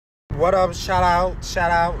What up? Shout out to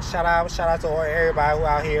everybody who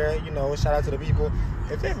out here. You know, shout out to the people.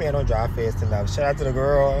 If that man don't drive fast enough, shout out to the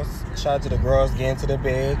girls. Shout out to the girls getting to the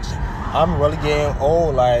bitch. I'm really getting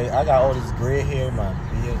old. Like, I got all this gray hair in my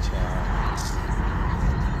bitch,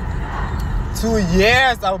 y'all. 2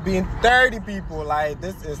 years of being 30 people. Like,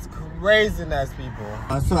 this is craziness, people.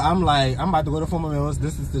 So I'm about to go to Forman Mills.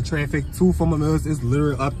 This is the traffic to Forman Mills. It's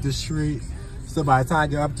literally up the street. So by the time I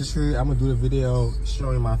get up the street, I'm gonna do the video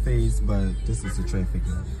showing my face, but this is the traffic.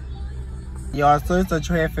 Y'all, so it's the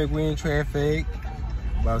traffic, we in traffic.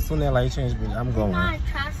 But as soon as that light change, I'm going. We're not in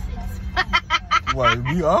traffic. Well,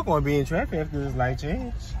 we are gonna be in traffic after this light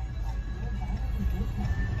change.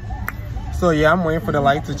 So yeah, I'm waiting for the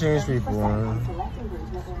light to change, people.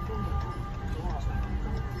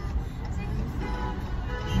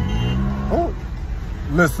 Oh.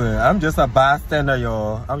 Listen, I'm just a bystander,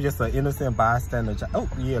 y'all. I'm just an innocent bystander. Oh,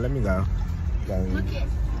 yeah, let me go. Look at,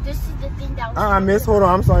 this is the thing that was miss, hold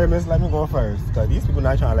on. I'm sorry, miss. Let me go first. Because these people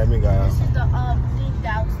not trying to let me go. This is the thing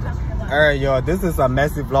that I was talking about. Alright, y'all. This is a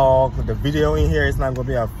messy vlog. The video in here is not going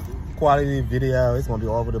to be a quality video. It's going to be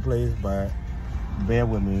all over the place, but bear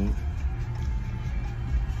with me.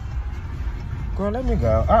 Girl, let me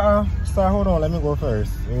go. Sorry, hold on. Let me go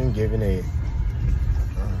first. We ain't giving it.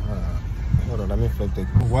 Hold on, let me flip the.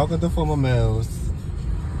 Welcome to Forman Mills.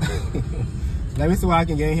 Let me see what I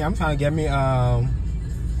can get in here. I'm trying to get me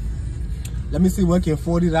let me see what can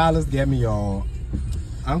 $40 get me, y'all.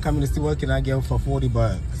 I'm coming to see what can I get for 40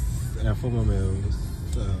 bucks at Forman Mills.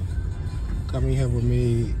 So come in here with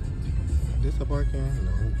me. This a parking?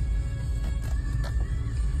 No.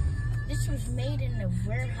 This was made in a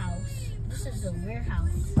warehouse. This is a warehouse.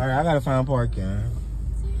 Alright, I gotta find parking.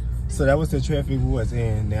 So that was the traffic we was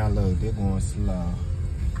in. Now look, they're going slow.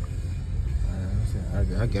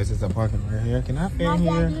 I guess it's a parking right here. Can I fit in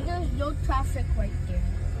here? Daddy, there's no traffic right there.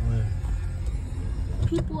 Where?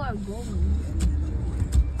 People are going.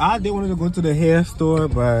 I did wanted to go to the hair store,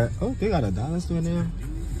 but oh, they got a dollar store now.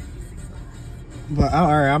 But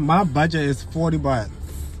alright, my budget is 40 bucks.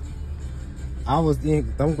 I'm going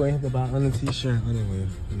to have to buy on a t-shirt anyway.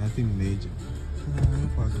 Nothing major. I'm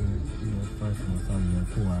fucking, first or something,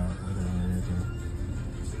 pull out, whatever.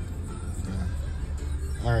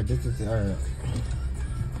 Yeah. Alright, this is alright.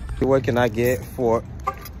 What can I get for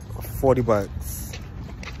 40 bucks?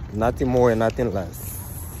 Nothing more and nothing less.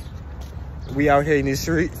 We out here in these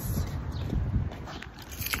streets.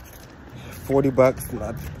 40 bucks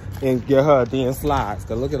and get her damn slides.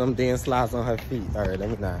 Cause look at them damn slides on her feet. Alright, let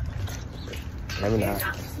me not.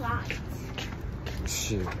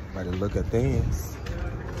 Shit, better look at things.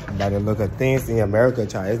 Better look at things in America,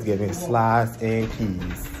 child. It's giving slides and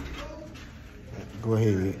keys. Go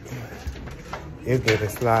ahead. It's giving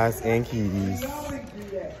slides and keys.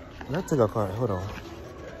 I took a card. Hold on.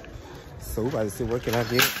 So we about to see what can I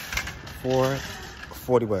get for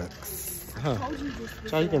 40 bucks. Huh?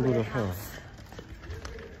 Child, you can do the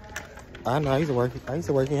I know. I used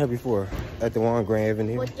to work in here before at the one Grand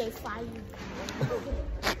Avenue. What they fire you?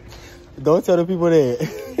 Don't tell the people that.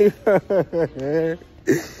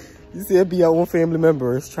 You see, it be your own family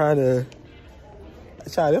members trying to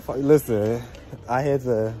listen. I had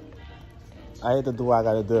to do what I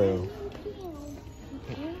gotta do.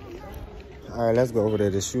 All right, let's go over there.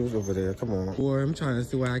 The shoes over there. Come on. Boy, I'm trying to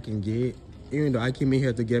see what I can get. Even though I came in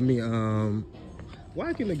here to get me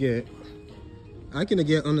what can I get? I can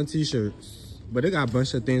get on the t-shirts, but they got a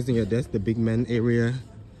bunch of things in here. That's the big man area.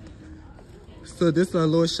 So this is a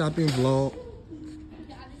little shopping vlog.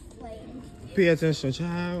 Pay attention,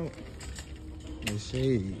 child. The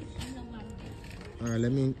shade. All right,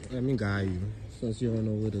 let me guide you since you don't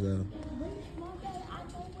know where to go.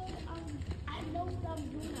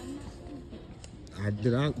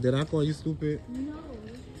 Did I call you stupid? No,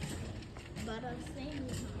 but I'm saying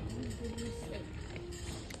you safe.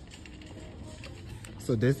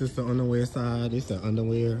 So this is the underwear side. This is the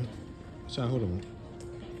underwear. Child, hold on.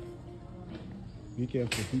 Be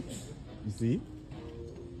careful, people. You see?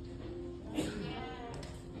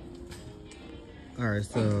 Alright,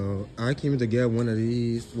 so I came to get one of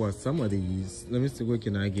these. Well, some of these. Let me see what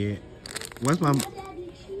can I get. What's my...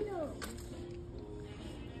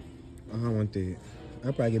 I want that.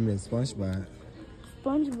 I'll probably get me the SpongeBob.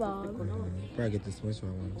 SpongeBob. Probably get the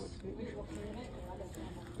SpongeBob ones.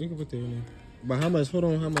 You can put that in there. But how much? Hold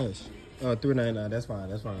on, how much? $3.99. That's fine.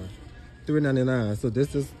 That's fine. $3.99. So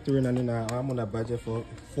this is $3.99. I'm on a budget for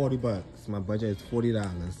 40 bucks. My budget is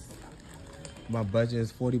 $40. My budget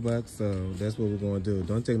is 40 bucks, so that's what we're gonna do.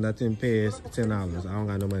 Don't take nothing past $10. I don't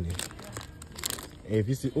got no money. And if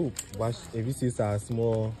you see, watch. If you see size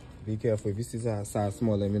small, be careful. If you see size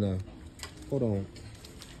small, let me know. Hold on.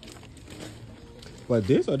 But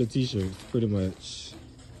these are the t-shirts, pretty much.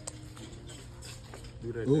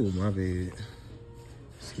 Oh, my bad.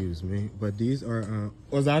 Excuse me. But these are,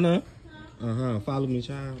 Ozana? Follow me,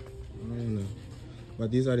 child. I don't know. But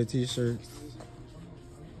these are the t-shirts.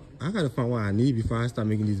 I gotta find what I need before I start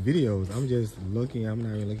making these videos. I'm just looking, I'm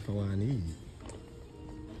not really looking for what I need.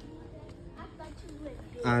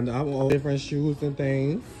 And I'm all different shoes and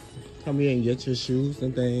things. Come here and get your shoes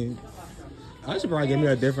and things. I should probably get me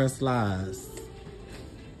a different slice.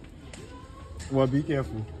 Well, be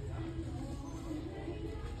careful.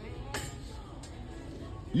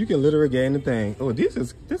 You can literally get anything. Oh, this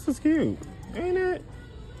is cute, ain't it?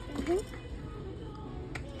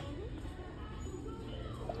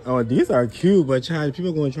 Oh, these are cute, but child,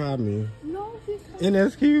 people gonna try me. No, because... Ain't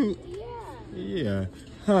that cute? Yeah. Yeah.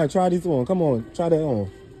 Huh, try this one. Come on, try that on.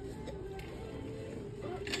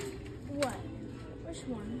 What? Which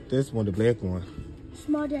one? This one, the black one.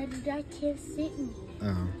 Small daddy, that can't fit me.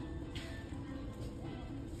 Oh.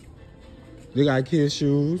 They got kids'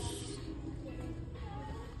 shoes.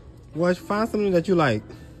 Well, find something that you like.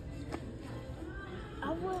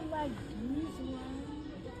 I would like these ones.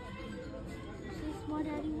 See, small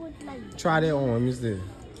daddy would like... Try that on, let me see.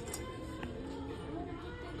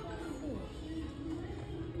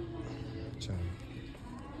 Child.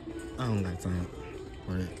 I don't got time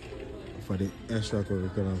for the extra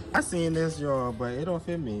curriculum. I seen this, y'all, but it don't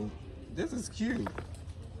fit me. This is cute.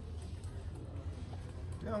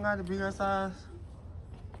 You don't got the bigger size.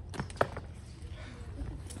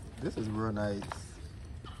 This is real nice.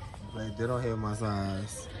 Like, they don't have my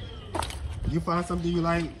size. You find something you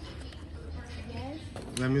like? Yes.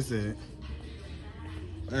 Let me see.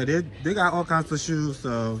 They got all kinds of shoes,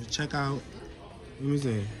 so check out. Let me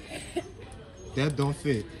see. That don't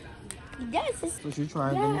fit. Yes, it's... What you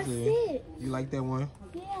trying? Yeah, Let me see. it. You like that one?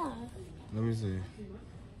 Yeah. Let me see.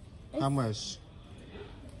 How much?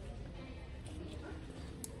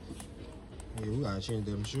 Yeah, we gotta change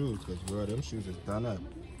them shoes, because, bro, them shoes is done up.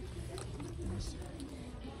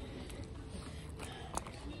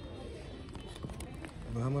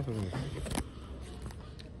 But how much is it?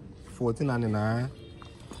 $14.99.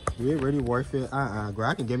 Do it really worth it? Girl,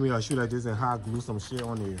 I can get me a shoe like this and hot glue some shit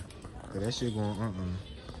on there. But that shit going,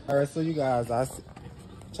 All right, so you guys, let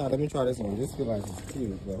me try this one. This feel like it's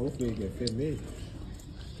cute, but hopefully it can fit me.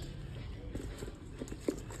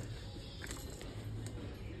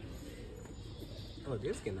 Oh,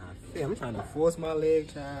 this cannot fit. I'm trying to force my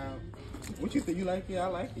leg, child. What you think? You like it? I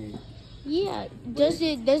like it. Yeah. Does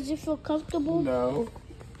it feel comfortable? No.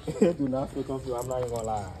 It do not feel comfortable. I'm not even gonna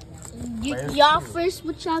lie. Y'all first,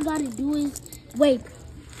 what y'all gotta do is wait.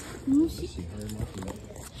 Let me see.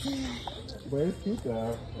 But it's cute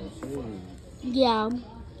though. Yeah.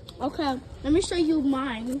 Okay. Let me show you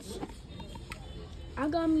mine. I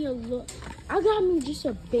got me just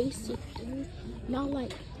a basic thing. Not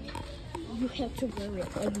like you have to wear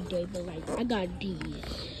it every day, but like I got these.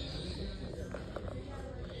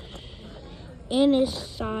 And it's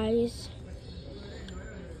size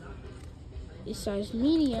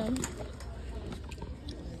medium.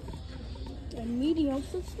 And medium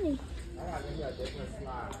fits me.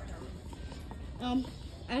 I'm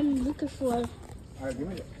looking for... Alright, give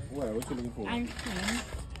me that. What you looking for?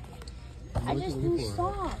 I just need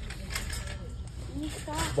socks.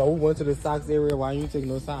 But we went to the socks area. Why you take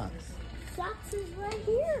no socks? Socks is right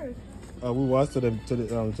here. We was to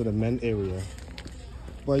the men area.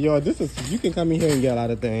 But yo, you can come in here and get a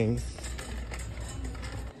lot of things.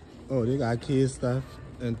 Oh, they got kids stuff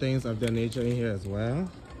and things of that nature in here as well.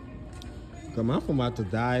 Cause my phone about to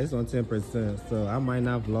die. It's on 10%, so I might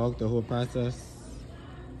not vlog the whole process.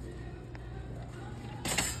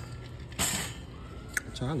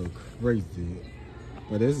 I look crazy,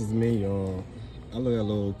 but this is me, y'all. I look a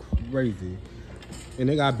little crazy, and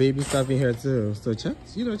they got baby stuff in here too. So check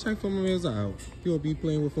Forman Mills out. People be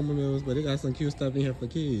playing with Forman Mills, but they got some cute stuff in here for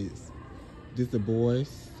kids. This the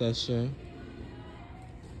boys section.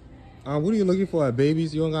 What are you looking for?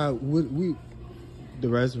 Babies? You don't got the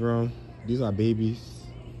restroom. These are babies.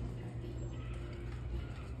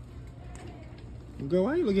 Girl,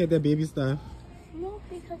 why are you looking at that baby stuff? No,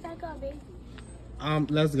 because I got babies.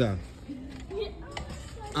 Let's go.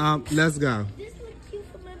 Let's go. This looks cute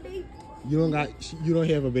for my baby. You don't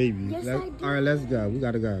have a baby. Yes, I do. All right, let's go. We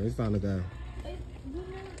gotta go. It's time to go. You know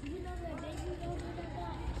that baby doll that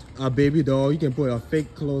I got? A baby doll. You can put a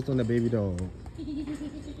fake clothes on the baby doll.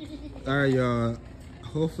 All right, y'all.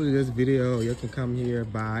 Hopefully this video, you can come here,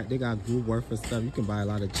 buy. They got good worth for stuff. You can buy a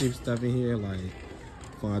lot of cheap stuff in here, like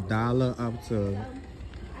for $1 up to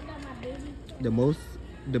I got my baby.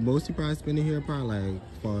 the most you probably spend in here, probably like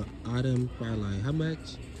for item, probably like how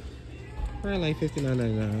much? Probably like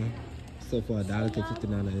 $59.99. So for $1 to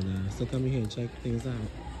 $59.99. So come in here and check things out.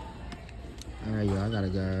 All right, y'all, I gotta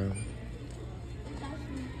go.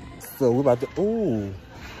 So we about to, ooh.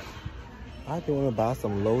 I think we're gonna buy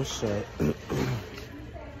some lotion.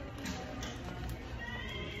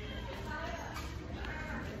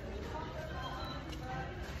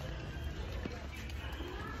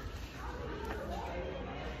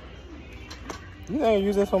 You know,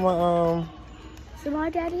 use it for my, So my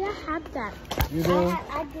daddy, I have that. You do? I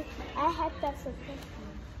had that for Christmas.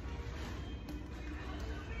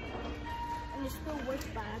 And it still works,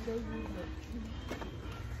 but I don't use it.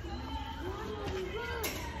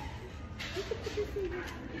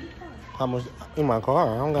 How much in my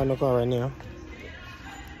car? I don't got no car right now.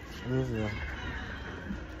 Let me see.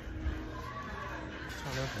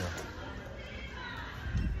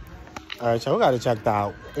 All right, so we got it checked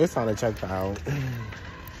out. It's time to check out.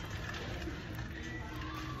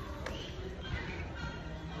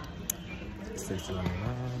 $6.99.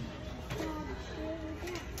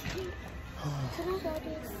 Can I grab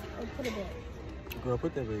this or put it back? Girl,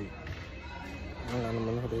 put that back. I don't got no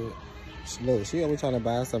money for that. Look, she always trying to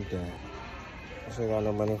buy something. She ain't got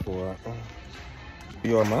no money for it.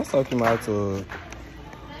 Yo, my stuff came out to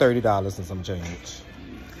 $30 and some change.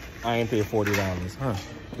 I ain't paid $40, huh?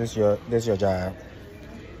 This your job.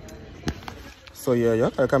 So yeah,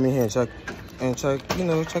 y'all gotta come in here and check, you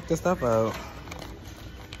know, check this stuff out.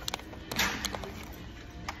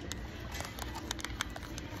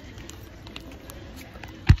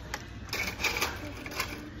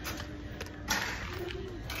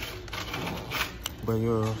 But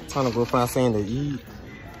you're trying to go find something to eat,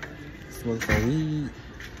 smoke some weed.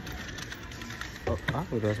 Oh, I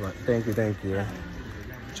think that's right. Thank you.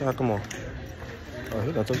 Child, come on. Oh,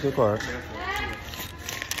 he done took your card.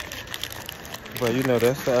 But you know,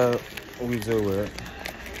 that's how we do it.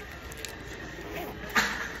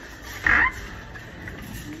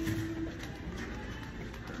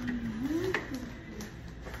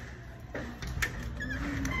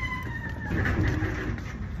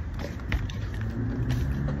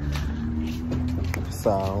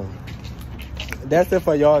 So that's it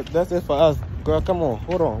for y'all. That's it for us. Girl, come on.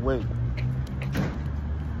 Hold on. Wait.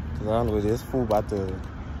 Cause I don't know this fool about to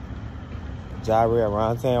gyrate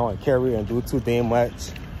around town and carry and do too damn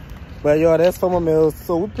much. But yo, that's for my meals.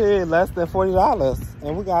 So we paid less than $40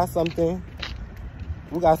 and we got something.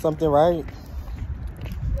 We got something, right?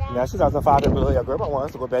 Yeah. Now she doesn't find it, but your grandma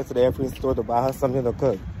wants to go back to the airplane store to buy her something to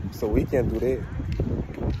cook. So we can do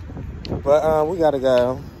that. But we gotta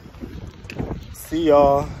go. See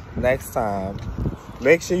y'all next time.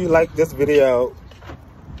 Make sure you like this video.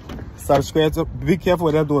 Subscribe to, be careful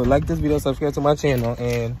what I'm doing. Like this video, subscribe to my channel,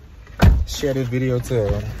 and share this video too.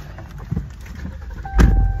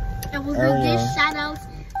 And we'll do this shout outs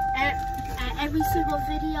at every single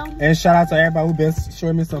video. And shout out to everybody who been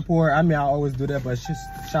showing me support. I mean, I always do that, but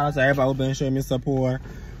shout out to everybody who been showing me support.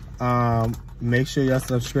 Make sure y'all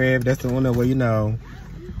subscribe. That's the only way, you know,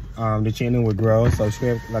 the channel will grow.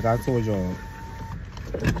 Subscribe, like I told y'all.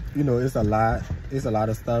 You know, it's a lot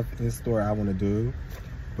of stuff in store I want to do,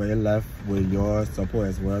 but it left with your support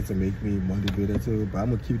as well to make me motivated too. But I'm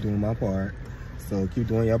gonna keep doing my part, so keep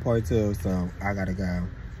doing your part too. So I gotta go.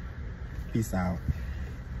 Peace out.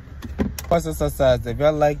 What's a success? If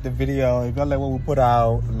y'all like the video, if y'all like what we put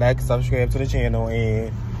out, like, subscribe to the channel,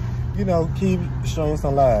 and you know, keep showing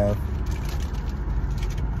some love.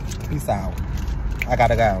 Peace out. I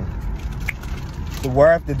gotta go. The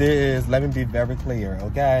word of the day is, let me be very clear,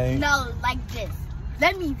 okay? No, like this.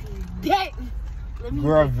 Let me be very...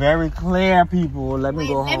 We're very clear, people. Let me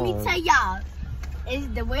go home. Let me tell y'all.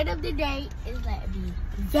 The word of the day is let me be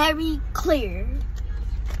very clear.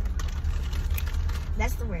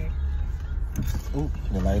 That's the word. Ooh,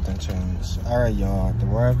 the light done changed. All right, y'all. The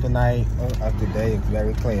word of the night, of the day is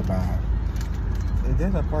very clear, Bob. Is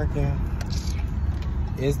there a parking?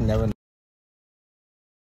 It's never...